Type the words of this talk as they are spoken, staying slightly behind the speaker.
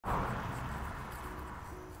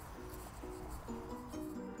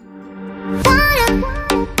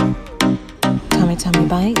Tommy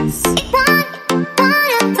Bites.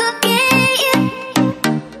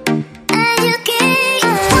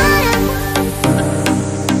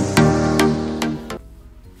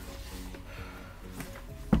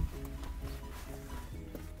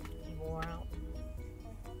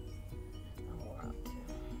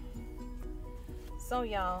 So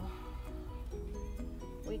y'all,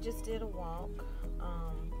 we just did a walk.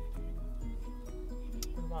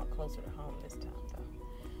 We walked closer to home this time though,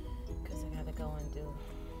 because I gotta go and do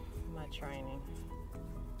my training.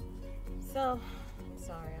 So, I'm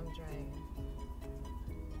sorry, I'm dragging.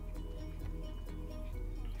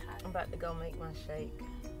 I'm about to go make my shake.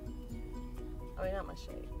 Oh, not my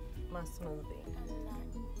shake, my smoothie. I'm not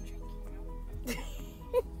drinking.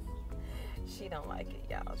 She don't like it,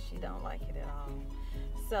 y'all. She don't like it at all.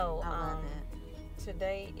 So,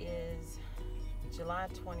 today is July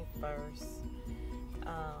 21st.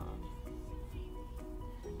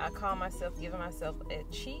 I call myself giving myself a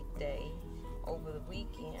cheat day over the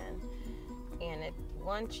weekend, and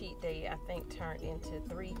one cheat day I think turned into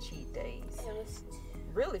 3 cheat days. It was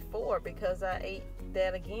really 4 because I ate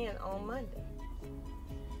that again on Monday.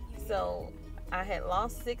 So I had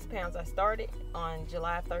lost 6 pounds. I started on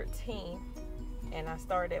July 13th, and I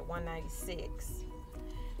started at 196.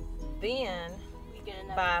 Then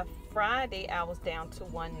by Friday I was down to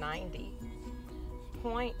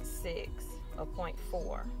 190.6 or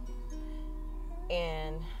 0.4,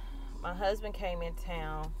 and my husband came in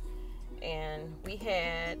town and we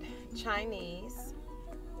had Chinese.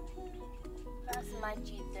 That's my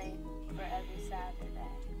cheat day for every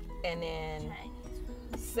Saturday. And then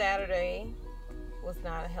Saturday was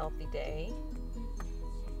not a healthy day.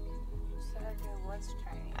 Saturday was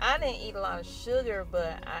Chinese. I didn't eat a lot of sugar,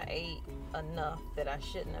 but I ate enough that I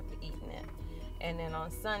shouldn't have eaten it. And then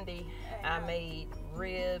on Sunday, I made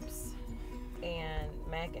ribs and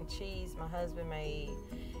mac and cheese my husband made.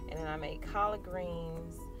 And then I made collard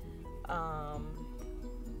greens,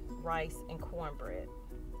 rice, and cornbread.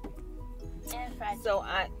 And fried So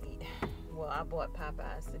I bought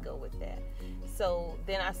Popeyes to go with that. So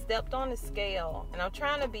then I stepped on the scale, and I'm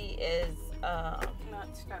trying to be as not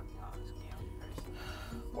stepping on the scale person.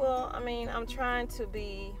 well, I mean, I'm trying to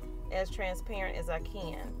be as transparent as I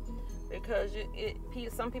can, because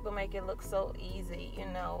some people make it look so easy, you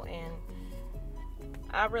know, and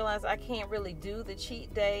I realize I can't really do the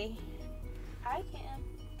cheat day. I can,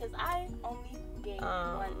 because I only gained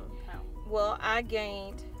 1 pound. Well, I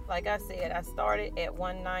gained, like I said, I started at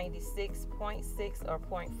 196.6 or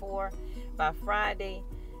 0.4 by Friday,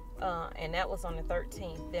 and that was on the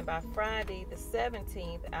 13th. Then by Friday the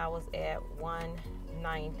 17th, I was at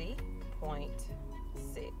 190.6.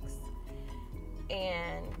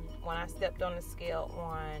 And when I stepped on the scale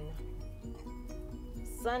on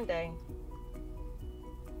Sunday,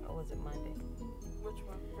 or was it Monday? Which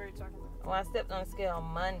one? What are you talking about? When I stepped on the scale on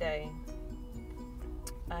Monday,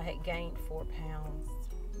 I had gained 4 pounds.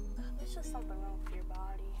 There's just something wrong with your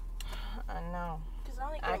body. I know.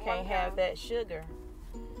 I can't have that sugar.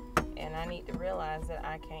 And I need to realize that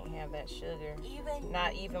I can't have that sugar.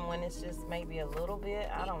 Not even when it's just maybe a little bit.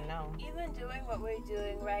 I don't know. Even doing what we're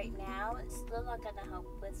doing right now, it's still not going to help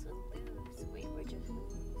us lose weight. We're just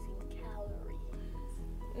losing calories.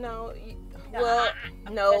 No.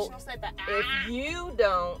 No. If you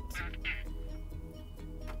don't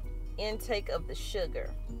intake of the sugar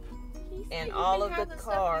and all of the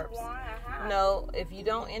carbs. No, if you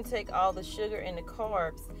don't intake all the sugar and the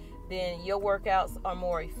carbs, then your workouts are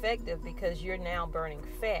more effective because you're now burning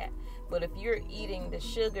fat. But if you're eating the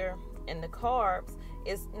sugar and the carbs,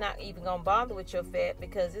 it's not even going to bother with your fat,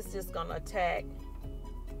 because it's just going to attack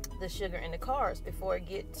the sugar and the carbs before it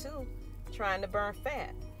get to trying to burn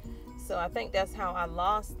fat. So I think that's how I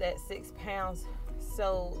lost that 6 pounds.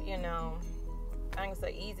 So, you know, I ain't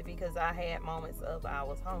gonna say easy, because I had moments of I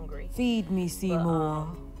was hungry. Feed me,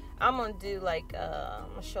 Seymour. I'm gonna do like I'm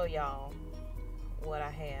gonna show y'all what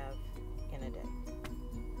I have in a day.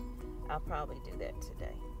 I'll probably do that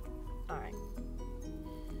today. All right,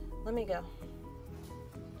 let me go.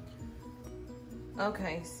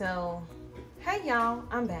 Okay, so hey y'all,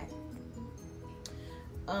 I'm back.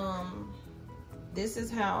 This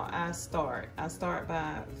is how I start. I start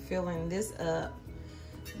by filling this up.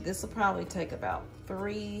 This will probably take about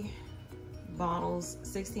 3 bottles,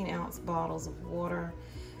 16-ounce bottles of water.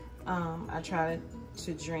 I try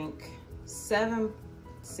to drink 7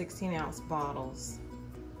 16-ounce bottles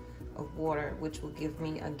of water, which will give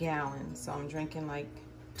me a gallon. So I'm drinking like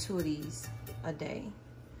 2 of these a day.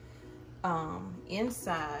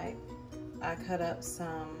 Inside, I cut up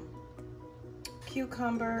some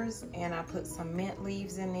cucumbers and I put some mint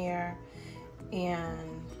leaves in there,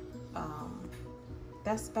 and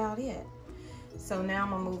that's about it. So now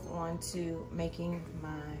I'm gonna move on to making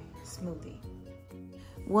my smoothie.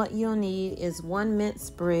 What you'll need is 1 mint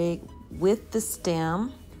sprig with the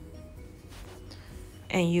stem,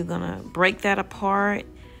 and you're gonna break that apart,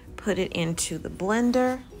 put it into the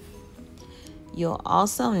blender. You'll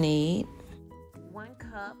also need 1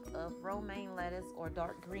 cup of romaine lettuce or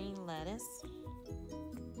dark green lettuce,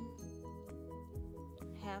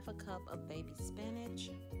 half a cup of baby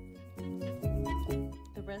spinach.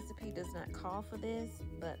 The recipe does not call for this,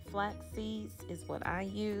 but flax seeds is what I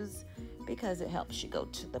use because it helps you go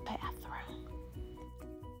to the bathroom.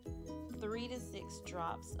 3 to 6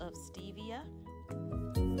 drops of stevia.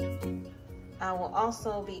 I will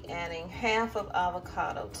also be adding half of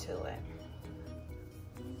avocado to it.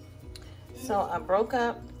 So I broke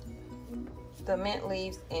up the mint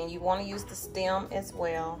leaves, and you want to use the stem as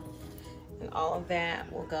well. And all of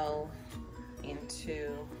that will go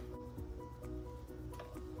into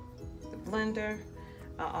the blender.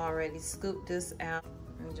 I already scooped this out.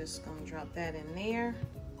 I'm just going to drop that in there.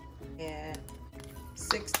 Add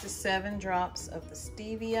 6 to 7 drops of the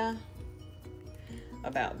stevia.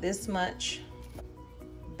 About this much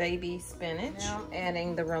baby spinach. Now I'm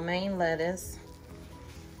adding the romaine lettuce.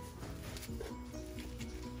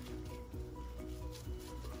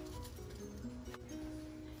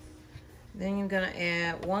 Then you're gonna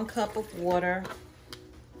add 1 cup of water,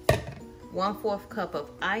 1/4 cup of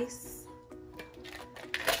ice,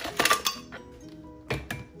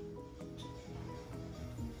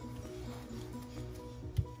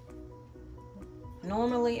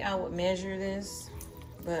 normally I would measure this,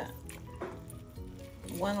 but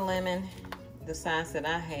 1 lemon, the size that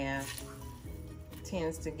I have,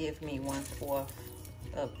 tends to give me 1/4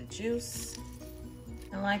 of the juice.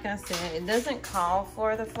 And like I said, it doesn't call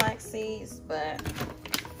for the flax seeds, but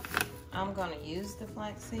I'm gonna use the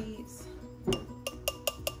flax seeds.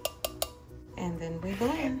 And then we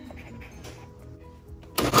blend.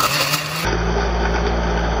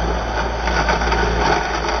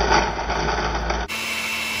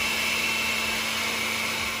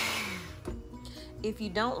 If you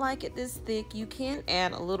don't like it this thick, you can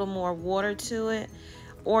add a little more water to it,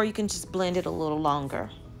 or you can just blend it a little longer.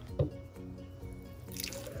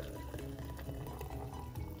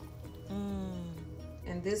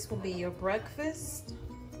 And this will be your breakfast.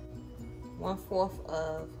 1/4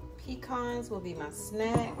 of pecans will be my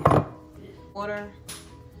snack. Water,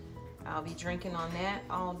 I'll be drinking on that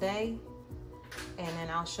all day. And then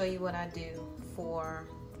I'll show you what I do for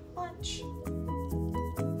lunch.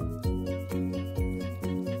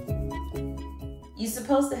 You're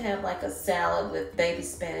supposed to have like a salad with baby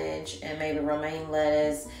spinach and maybe romaine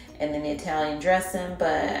lettuce and then the Italian dressing,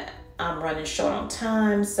 but I'm running short on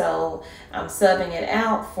time, so I'm subbing it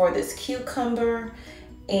out for this cucumber,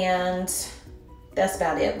 and that's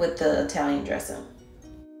about it with the Italian dressing.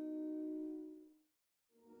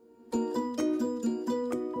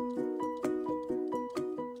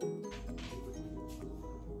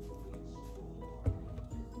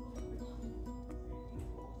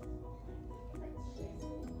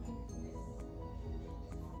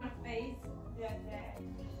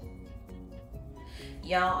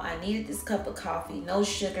 Y'all, I needed this cup of coffee, no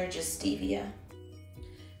sugar, just stevia.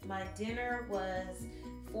 My dinner was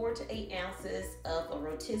 4 to 8 ounces of a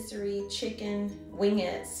rotisserie chicken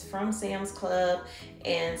wingettes from Sam's Club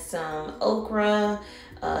and some okra,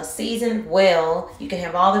 seasoned well. You can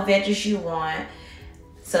have all the veggies you want.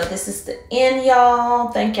 So this is the end, y'all.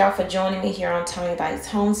 Thank y'all for joining me here on TommyBites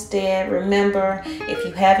Homestead. Remember, if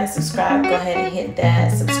you haven't subscribed, go ahead and hit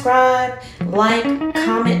that subscribe, like,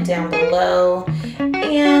 comment down below,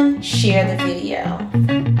 and share the video.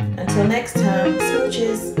 Until next time,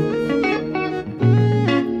 smooches.